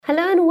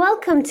Hello and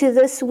welcome to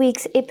this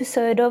week's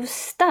episode of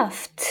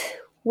Stuffed.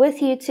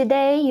 With you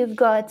today, you've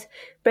got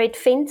Brett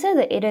Fenter,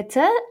 the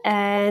editor,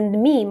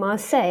 and me,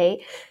 Marseille.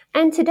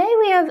 And today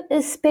we have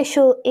a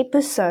special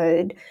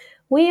episode.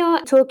 We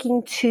are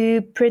talking to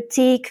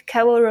Pratik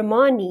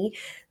Kawaramani,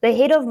 the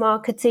head of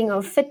marketing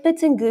of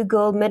Fitbit and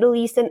Google, Middle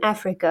East and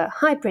Africa.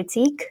 Hi,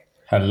 Pratik.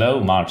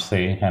 Hello,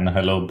 Marcy, and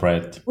hello,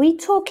 Brett. We're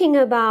talking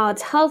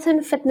about health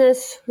and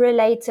fitness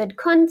related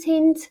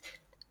content,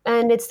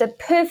 and it's the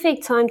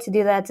perfect time to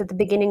do that at the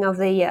beginning of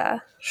the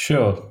year.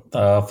 Sure.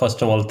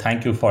 First of all,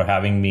 thank you for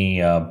having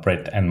me,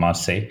 Brett and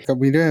Marcy.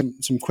 We do have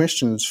some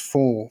questions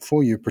for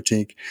you,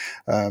 Pratik,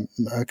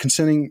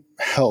 concerning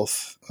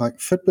health. Like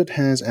Fitbit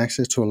has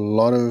access to a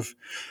lot of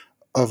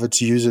its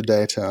user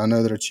data. I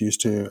know that it's used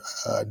to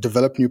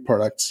develop new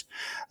products,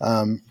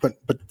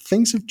 but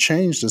things have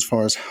changed as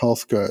far as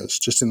health goes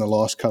just in the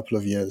last couple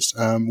of years.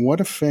 What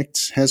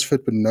effects has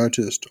Fitbit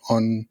noticed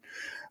on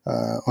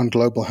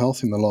global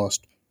health in the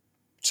last,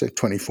 say,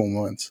 24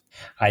 months?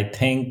 I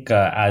think,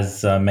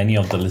 as many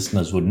of the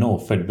listeners would know,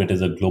 Fitbit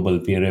is a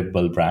global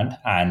wearable brand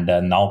and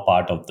now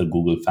part of the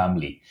Google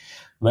family.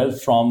 Well,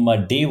 from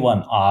day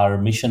one, our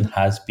mission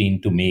has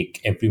been to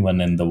make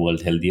everyone in the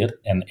world healthier,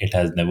 and it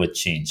has never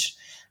changed.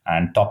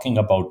 And talking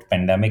about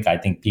pandemic, I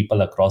think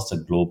people across the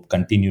globe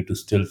continue to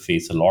still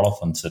face a lot of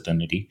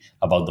uncertainty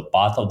about the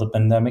path of the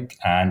pandemic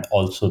and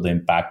also the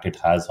impact it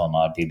has on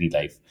our daily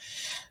life.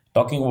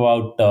 Talking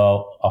about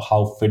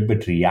how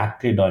Fitbit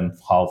reacted and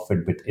how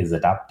Fitbit is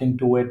adapting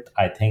to it,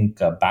 I think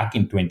back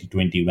in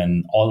 2020,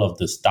 when all of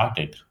this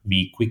started,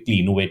 we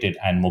quickly innovated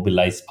and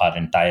mobilized our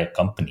entire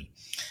company.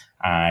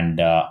 And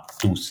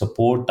to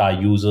support our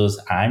users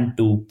and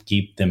to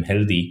keep them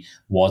healthy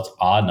was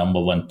our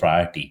number one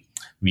priority.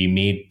 We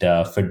made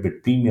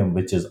Fitbit Premium,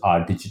 which is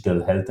our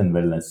digital health and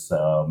wellness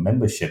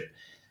membership,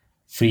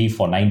 free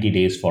for 90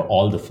 days for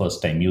all the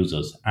first-time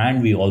users.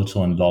 And we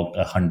also unlocked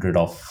 100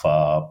 of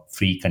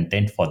free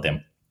content for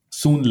them.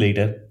 Soon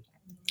later,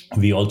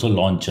 we also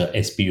launched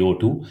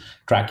SpO2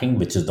 tracking,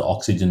 which is the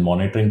oxygen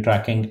monitoring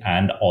tracking,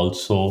 and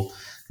also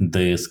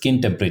the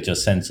skin temperature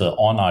sensor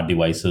on our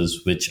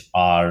devices, which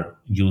are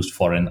used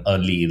for an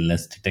early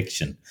illness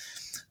detection.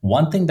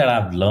 One thing that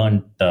I've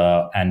learned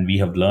and we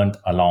have learned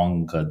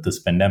along this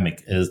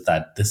pandemic is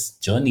that this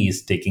journey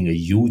is taking a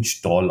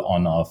huge toll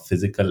on our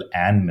physical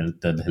and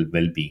mental health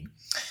well-being.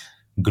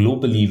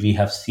 Globally, we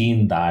have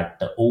seen that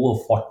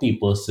over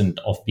 40%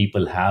 of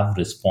people have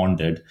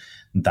responded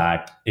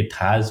that it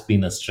has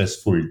been a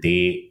stressful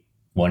day,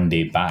 one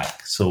day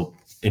back. So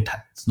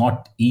it's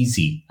not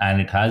easy, and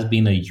it has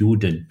been a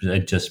huge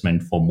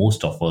adjustment for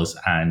most of us.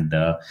 And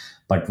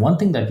but one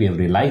thing that we have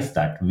realized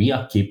that we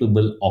are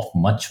capable of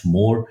much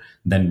more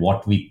than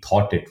what we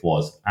thought it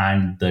was,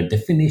 and the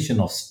definition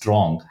of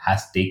strong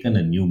has taken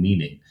a new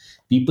meaning.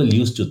 People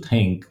used to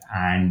think,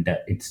 and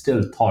it's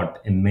still thought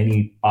in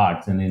many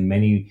parts and in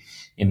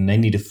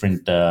many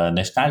different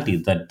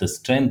nationalities, that the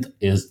strength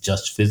is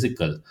just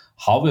physical.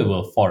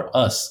 However, for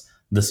us,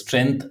 the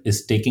strength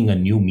is taking a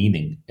new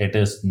meaning. It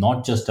is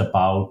not just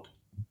about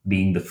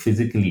being the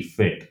physically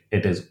fit.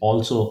 It is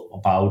also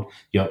about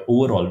your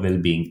overall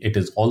well-being. It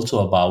is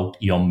also about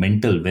your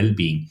mental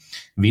well-being.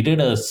 We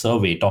did a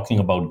survey talking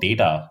about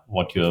data,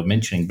 what you're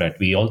mentioning, Brett.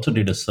 We also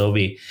did a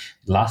survey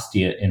last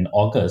year in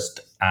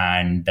August,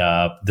 and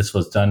this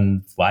was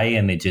done by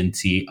an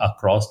agency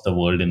across the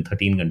world in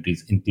 13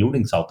 countries,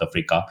 including South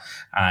Africa.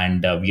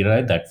 And we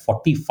read that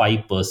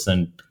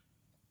 45%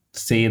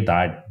 say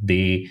that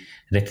they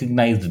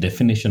recognize the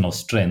definition of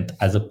strength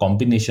as a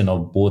combination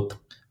of both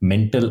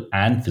mental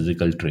and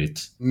physical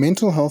traits.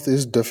 Mental health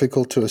is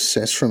difficult to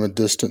assess from a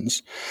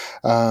distance.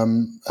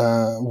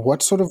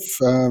 What sort of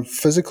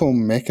physical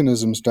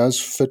mechanisms does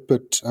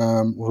Fitbit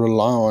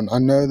rely on? I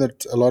know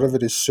that a lot of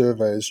it is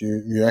surveys.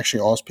 You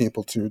actually ask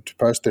people to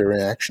post their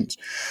reactions.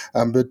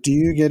 But do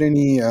you get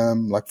any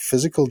like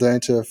physical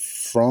data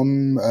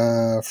from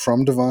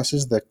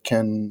devices that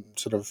can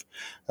sort of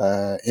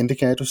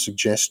indicate or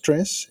suggest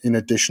stress in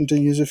addition to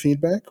user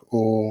feedback,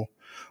 or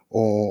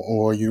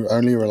are you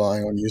only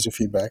relying on user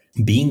feedback?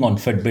 Being on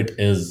Fitbit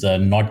is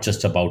not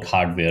just about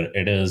hardware.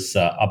 It is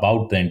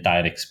about the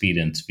entire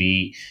experience.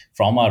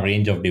 From our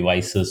range of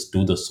devices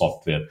to the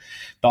software.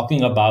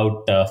 Talking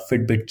about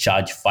Fitbit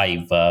Charge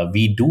 5,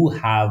 we do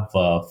have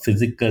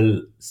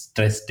physical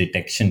stress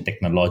detection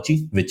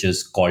technology, which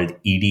is called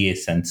EDA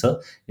sensor.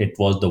 It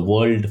was the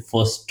world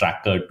first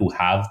tracker to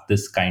have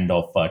this kind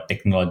of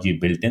technology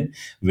built in,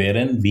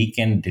 wherein we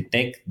can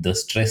detect the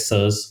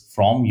stressors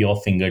from your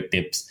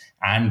fingertips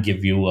and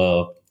give you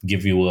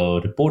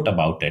a report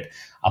about it.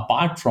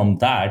 Apart from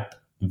that,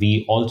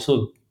 we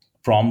also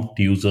prompt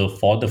user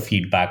for the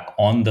feedback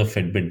on the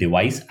Fitbit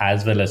device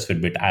as well as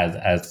Fitbit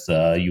as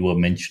you were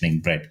mentioning,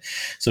 Brett.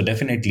 So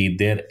definitely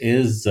there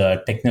is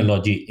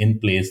technology in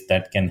place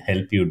that can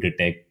help you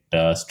detect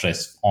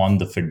stress on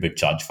the Fitbit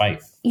Charge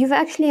 5. You've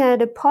actually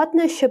had a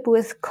partnership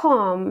with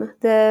Calm,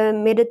 the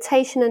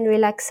meditation and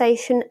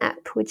relaxation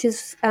app, which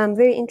is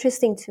very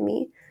interesting to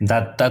me.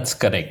 That's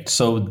correct.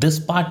 So this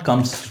part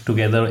comes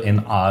together in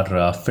our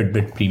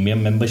Fitbit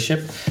Premium membership.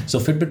 So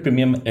Fitbit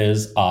Premium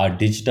is our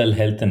digital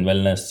health and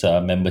wellness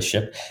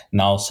membership.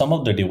 Now, some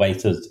of the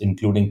devices,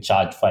 including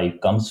Charge 5,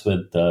 comes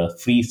with the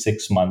free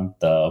 6-month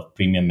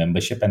premium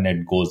membership, and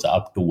it goes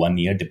up to 1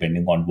 year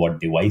depending on what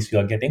device you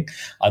are getting.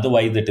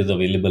 Otherwise, it is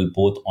available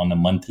both on a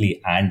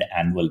monthly and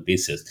annual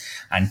basis.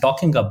 And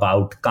talking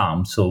about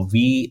Calm, so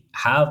we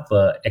have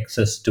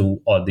access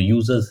to, or the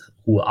users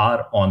who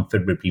are on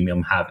Fitbit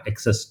Premium have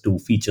access to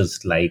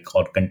features like,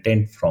 or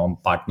content from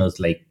partners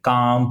like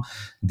Calm,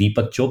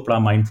 Deepak Chopra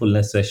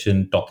mindfulness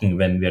session,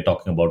 when we are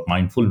talking about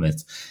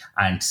mindfulness.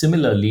 And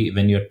similarly,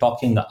 when you're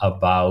talking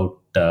about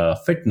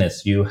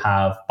fitness, you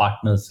have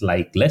partners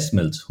like Les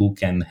Mills who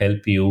can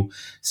help you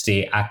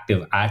stay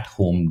active at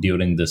home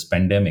during this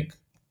pandemic.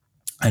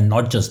 And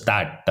not just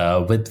that,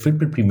 with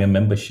Fitbit Premium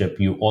membership,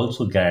 you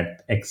also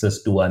get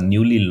access to a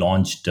newly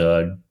launched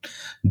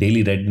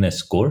daily readiness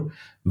score,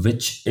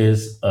 which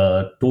is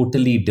a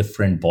totally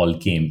different ball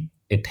game.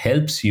 It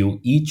helps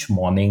you each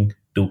morning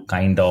to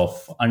kind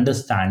of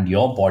understand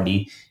your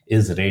body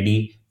is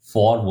ready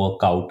for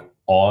workout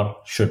or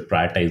should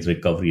prioritize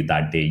recovery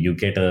that day. You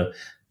get a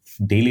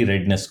daily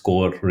readiness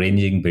score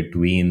ranging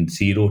between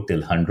 0 till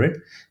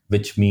 100,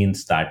 which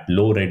means that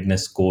low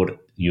readiness score,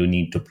 you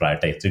need to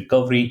prioritize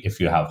recovery. If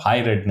you have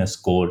high readiness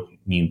score,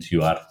 means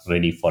you are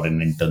ready for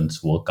an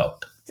intense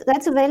workout. So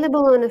that's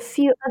available on a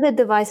few other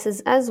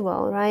devices as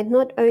well, right?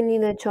 Not only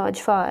the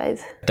Charge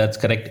 5. That's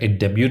correct. It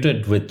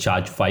debuted with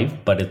Charge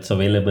 5, but it's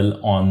available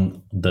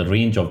on the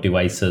range of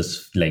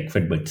devices like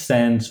Fitbit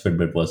Sense,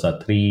 Fitbit Versa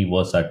 3,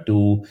 Versa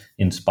 2,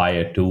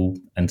 Inspire 2,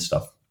 and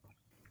stuff.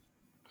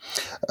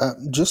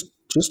 Just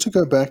to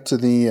go back to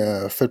the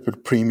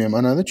Fitbit Premium,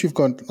 I know that you've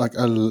got like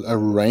a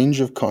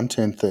range of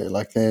content there.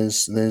 Like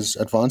there's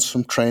advice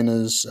from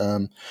trainers,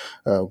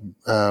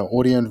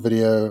 audio and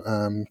video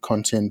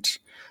content,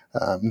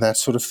 that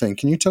sort of thing.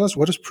 Can you tell us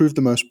what has proved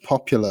the most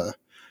popular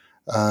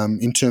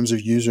in terms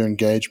of user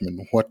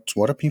engagement?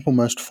 What are people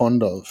most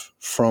fond of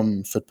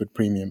from Fitbit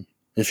Premium,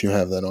 if you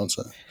have that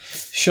answer?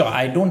 Sure.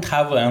 I don't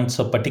have an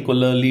answer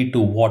particularly to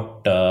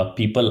what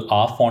people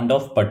are fond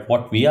of, but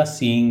what we are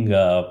seeing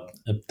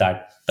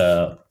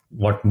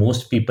what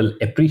most people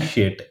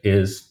appreciate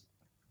is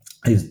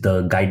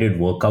the guided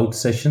workout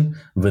session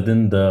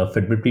within the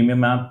Fitbit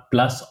Premium app,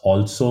 plus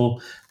also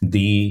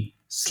the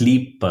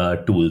sleep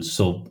tools.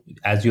 So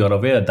as you are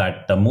aware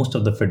that most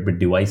of the Fitbit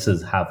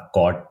devices have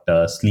got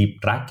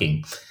sleep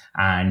tracking.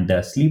 And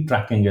sleep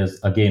tracking is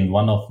again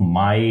one of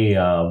my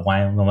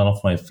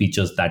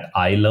features that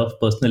I love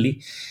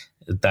personally.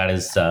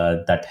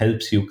 That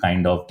helps you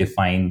kind of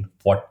define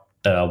what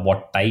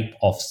type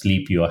of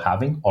sleep you are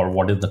having, or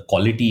what is the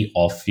quality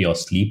of your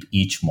sleep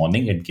each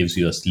morning. It gives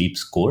you a sleep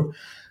score.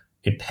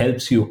 It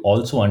helps you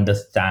also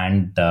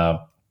understand the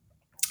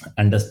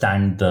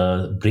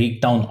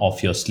breakdown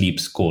of your sleep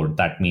score.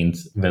 That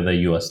means whether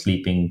you are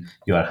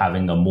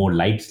having a more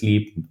light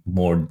sleep,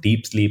 more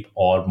deep sleep,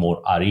 or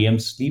more REM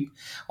sleep,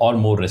 or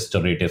more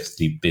restorative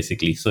sleep,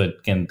 basically. So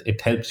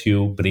it helps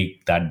you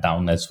break that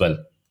down as well.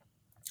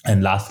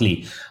 And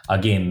lastly,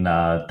 again,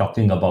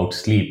 talking about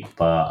sleep,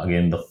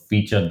 again, the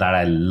feature that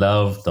I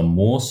love the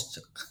most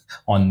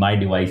on my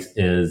device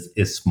is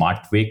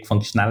Smart Wake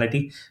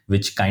functionality,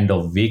 which kind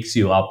of wakes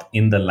you up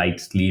in the light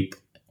sleep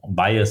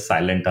by a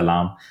silent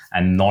alarm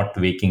and not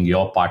waking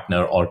your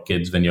partner or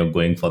kids when you're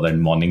going for that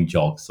morning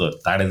jog. So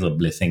that is a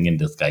blessing in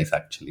disguise,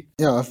 actually.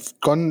 Yeah, I've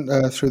gone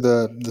through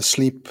the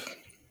sleep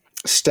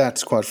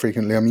stats quite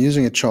frequently. I'm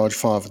using a Charge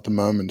 5 at the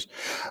moment.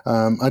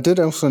 I did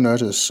also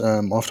notice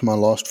after my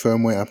last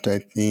firmware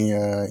update,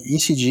 the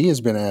ECG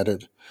has been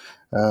added,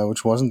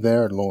 which wasn't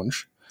there at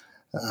launch.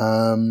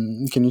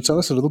 Can you tell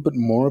us a little bit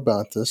more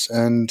about this?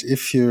 And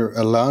if you're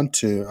allowed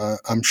to,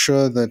 I'm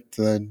sure that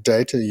the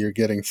data you're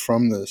getting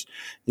from this,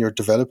 you're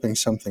developing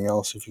something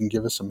else. If you can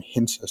give us some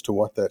hints as to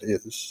what that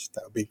is,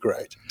 that would be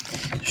great.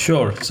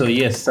 Sure. So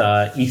yes,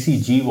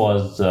 ECG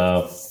was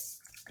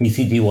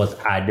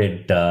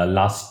added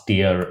last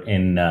year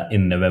in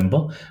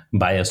November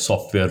by a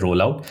software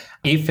rollout.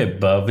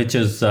 AFib, which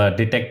is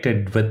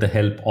detected with the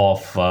help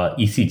of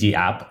ECG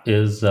app,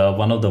 is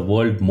one of the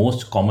world's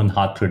most common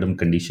heart rhythm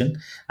condition,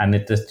 and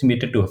it's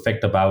estimated to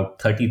affect about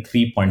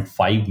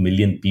 33.5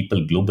 million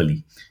people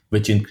globally,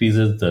 which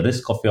increases the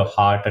risk of your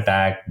heart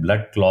attack,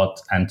 blood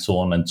clots, and so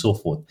on and so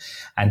forth.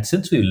 And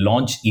since we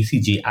launched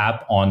ECG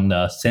app on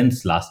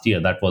Sense last year,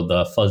 that was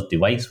the first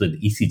device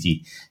with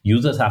ECG,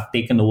 users have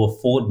taken over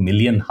 4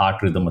 million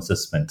heart rhythm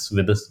assessments,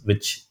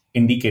 which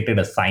indicated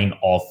a sign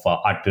of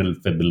atrial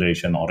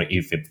fibrillation or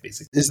AFib,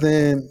 basically. Is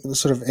there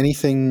sort of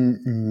anything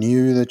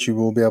new that you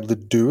will be able to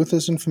do with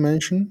this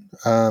information,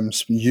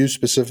 you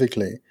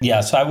specifically?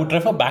 Yeah, so I would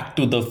refer back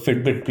to the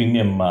Fitbit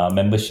Premium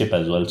membership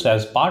as well. So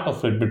as part of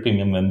Fitbit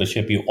Premium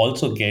membership, you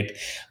also get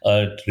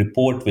a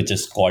report which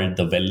is called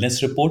the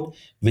Wellness Report,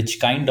 which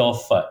kind of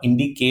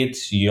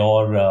indicates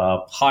your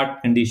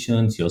heart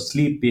conditions, your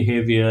sleep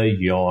behavior,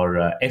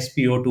 your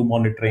SpO2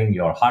 monitoring,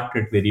 your heart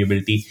rate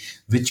variability,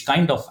 which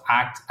kind of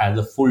acts as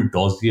a full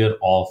dossier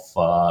of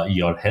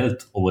your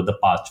health over the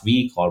past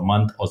week or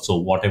month or so,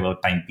 whatever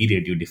time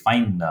period you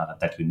define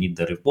that you need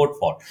the report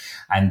for.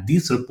 And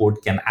this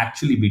report can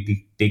actually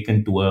be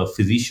taken to a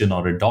physician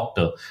or a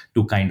doctor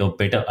to kind of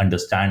better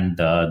understand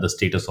the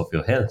status of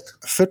your health.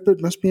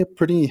 Fitbit must be a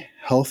pretty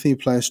healthy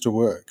place to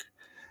work.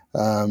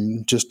 You're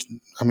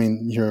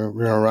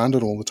around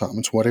it all the time.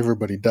 It's what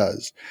everybody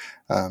does.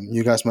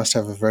 You guys must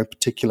have a very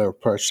particular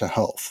approach to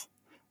health,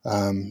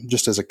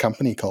 just as a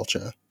company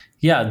culture.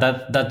 Yeah,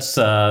 that's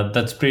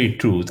pretty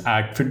true.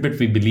 At Fitbit,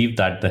 we believe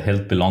that the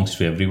health belongs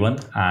to everyone,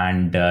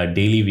 and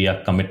daily we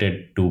are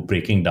committed to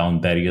breaking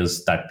down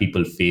barriers that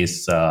people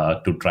face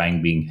to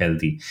trying being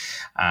healthy.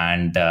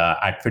 And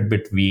at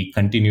Fitbit, we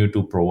continue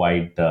to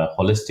provide a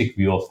holistic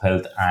view of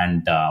health,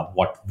 and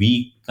what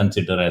we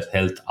consider as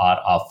health are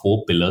our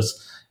 4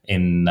 pillars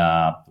in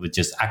which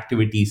is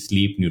activity,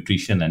 sleep,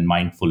 nutrition, and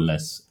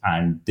mindfulness.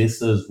 And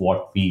this is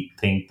what we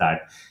think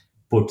that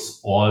puts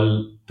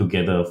all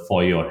together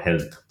for your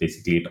health.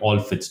 Basically, it all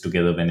fits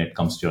together when it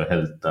comes to your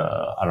health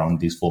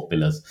around these 4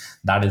 pillars.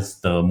 That is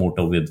the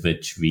motto with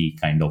which we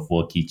kind of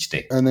work each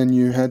day. And then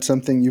you had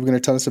something you were going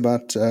to tell us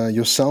about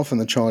yourself and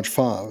the Charge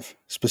 5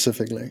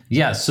 specifically.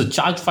 Yeah, so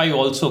Charge 5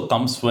 also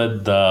comes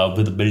with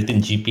a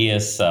built-in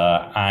GPS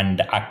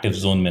and active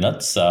zone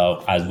minutes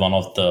as one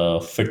of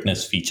the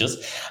fitness features.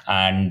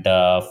 And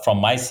from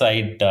my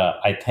side,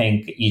 I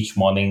think each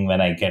morning when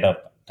I get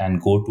up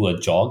and go to a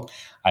jog,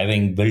 I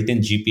think built-in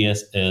GPS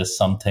is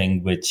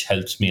something which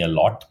helps me a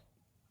lot,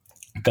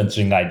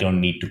 considering I don't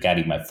need to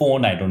carry my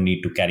phone, I don't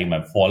need to carry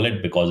my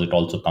wallet, because it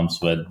also comes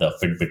with the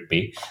Fitbit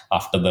Pay.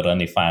 After the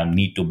run, if I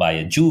need to buy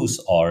a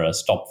juice or a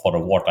stop for a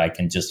water, I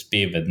can just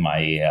pay with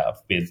my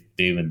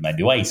pay with my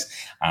device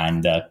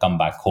and come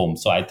back home.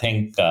 So I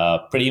think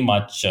pretty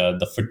much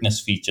the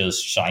fitness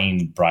features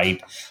shine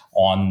bright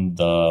on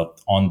the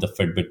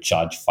Fitbit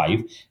Charge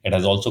 5. It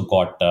has also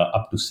got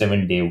up to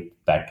 7-day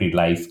battery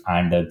life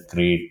and a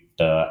great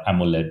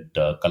AMOLED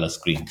color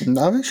screen. And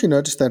I've actually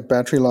noticed that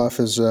battery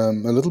life is a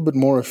little bit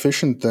more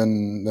efficient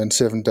than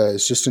 7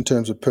 days, just in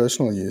terms of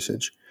personal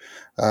usage.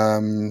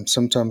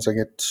 Sometimes I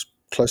get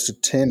close to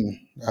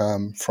 10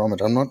 from it.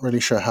 I'm not really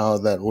sure how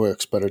that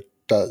works, but it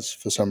does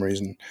for some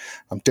reason.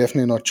 I'm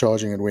definitely not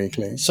charging it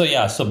weekly. So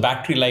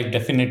battery life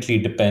definitely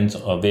depends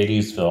or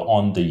varies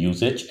on the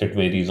usage. It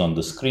varies on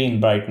the screen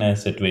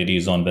brightness. It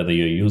varies on whether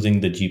you're using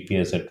the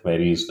GPS. It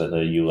varies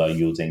whether you are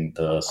using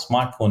the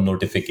smartphone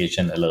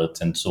notification alerts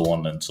and so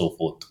on and so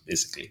forth,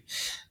 basically.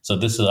 So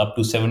this is up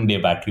to 7-day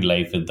battery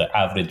life is the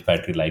average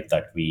battery life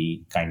that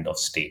we kind of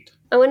state.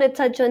 I want to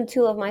touch on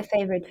 2 of my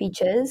favorite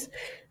features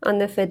on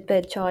the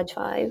Fitbit Charge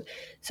 5.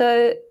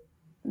 So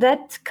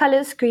that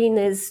color screen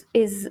is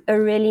a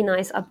really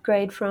nice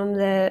upgrade from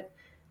the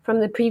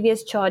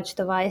previous Charge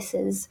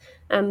devices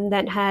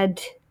that had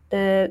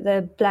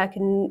the black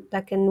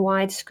and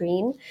white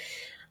screen.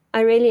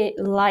 I really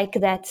like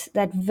that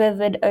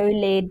vivid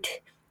OLED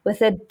with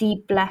the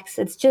deep blacks.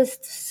 It's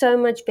just so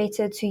much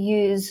better to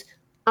use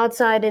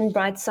outside in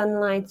bright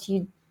sunlight.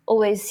 You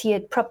always see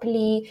it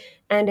properly,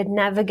 and it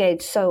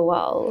navigates so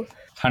well.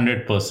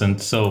 100%.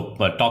 So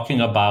talking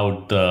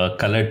about the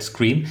colored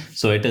screen,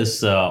 so it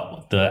is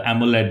the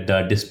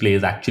AMOLED display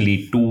is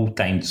actually 2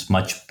 times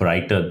much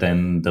brighter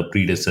than the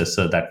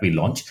predecessor that we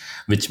launched,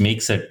 which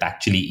makes it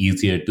actually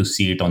easier to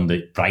see it on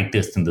the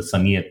brightest and the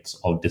sunniest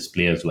of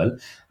display as well.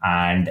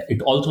 And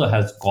it also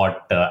has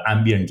got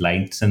ambient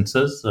light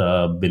sensors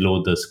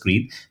below the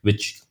screen,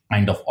 which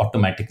kind of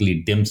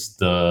automatically dims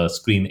the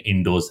screen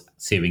indoors,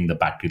 saving the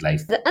battery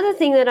life. The other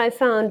thing that I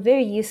found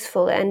very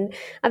useful, and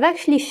I've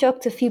actually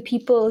shocked a few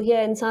people here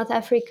in South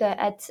Africa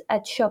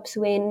at shops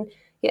when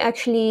you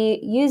actually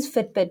use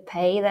Fitbit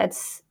Pay.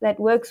 That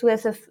works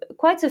with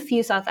quite a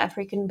few South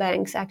African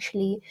banks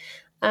actually.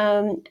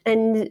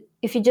 And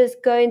if you just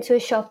go into a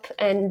shop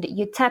and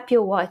you tap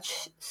your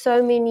watch,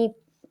 so many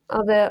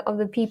of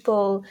the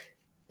people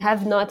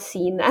have not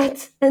seen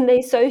that, and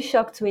they're so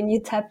shocked when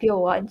you tap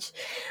your watch.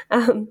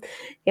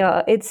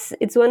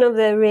 It's one of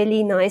the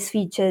really nice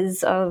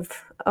features on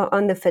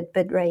the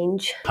Fitbit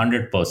range.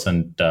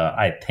 100%.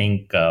 I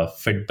think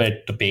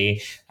Fitbit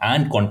Pay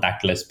and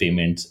contactless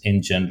payments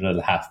in general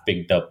have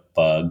picked up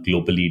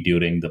globally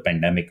during the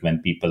pandemic, when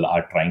people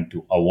are trying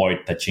to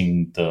avoid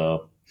touching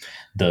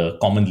the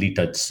commonly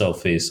touched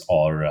surface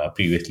or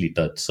previously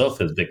touched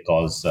surface,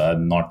 because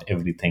not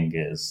everything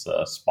is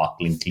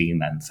sparkling clean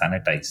and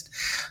sanitized.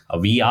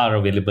 We are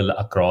available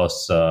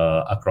across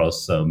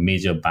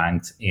major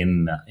banks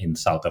in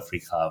South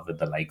Africa, with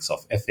the likes of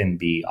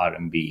FNB,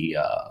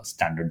 RMB,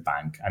 Standard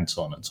Bank, and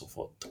so on and so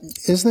forth.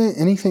 Is there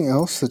anything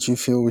else that you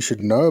feel we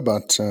should know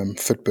about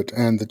Fitbit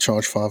and the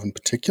Charge 5 in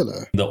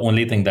particular? The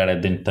only thing that I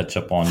didn't touch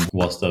upon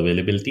was the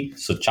availability.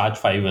 So Charge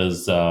 5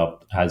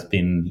 has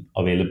been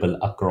available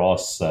across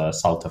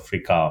across South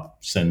Africa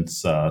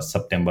since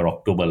September,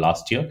 October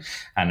last year.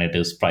 And it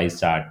is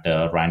priced at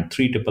Rand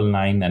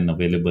 3,999 and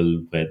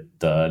available with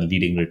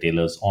leading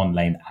retailers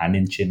online and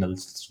in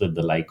channels with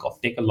the like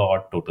of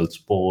Takealot, Total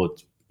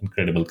Sports,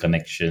 Incredible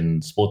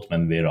Connection,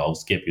 Sportsman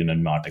Warehouse, Cape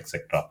Union Mart,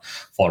 etc.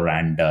 for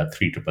Rand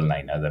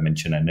 3,999, as I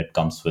mentioned, and it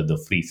comes with a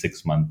free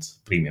 6 months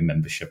premium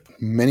membership.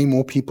 Many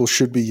more people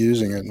should be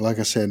using it. Like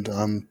I said,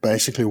 I'm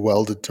basically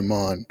welded to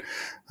mine.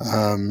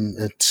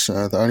 It's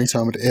the only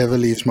time it ever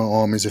leaves my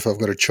arm is if I've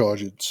got to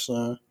charge it.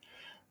 So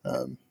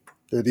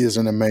it is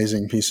an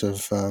amazing piece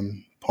of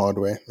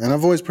hardware. And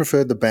I've always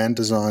preferred the band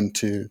design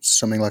to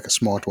something like a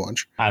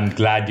smartwatch. I'm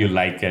glad you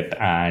like it.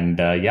 And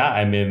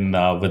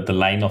with the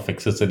line of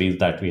accessories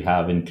that we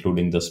have,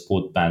 including the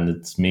sport band,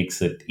 it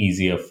makes it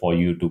easier for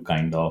you to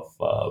kind of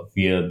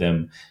wear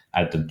them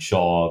at a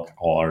jog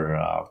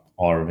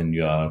or when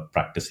you are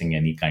practicing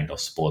any kind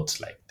of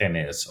sports like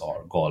tennis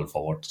or golf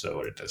or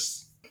whatsoever it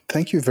is.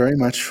 Thank you very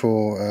much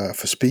for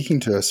speaking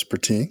to us,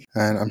 Prateek,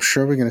 and I'm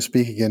sure we're going to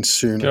speak again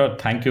soon. Sure.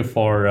 Thank you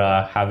for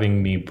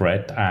having me,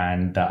 Brett,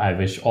 and I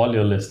wish all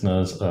your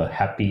listeners a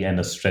happy and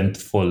a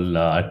strengthful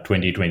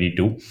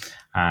 2022,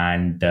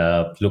 and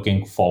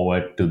looking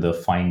forward to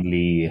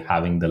finally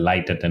having the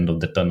light at the end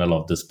of the tunnel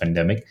of this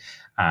pandemic.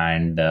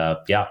 And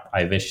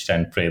I wish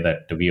and pray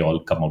that we all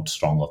come out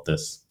strong of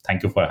this.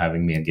 Thank you for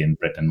having me again,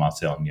 Brett and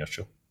Marcia, on your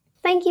show.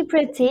 Thank you,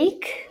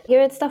 Prateek.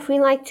 Here at Stuff, we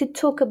like to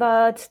talk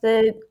about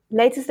the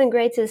latest and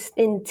greatest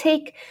in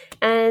tech,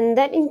 and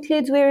that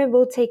includes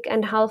wearable tech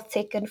and health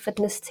tech and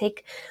fitness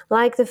tech,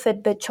 like the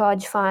Fitbit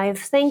Charge 5.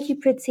 Thank you,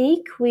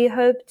 Prateek. We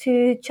hope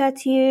to chat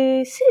to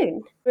you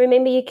soon.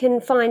 Remember, you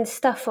can find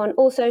Stuff on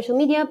all social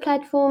media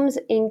platforms,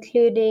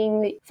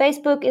 including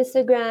Facebook,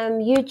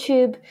 Instagram,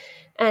 YouTube,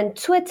 and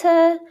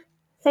Twitter.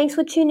 Thanks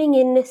for tuning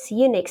in. See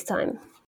you next time.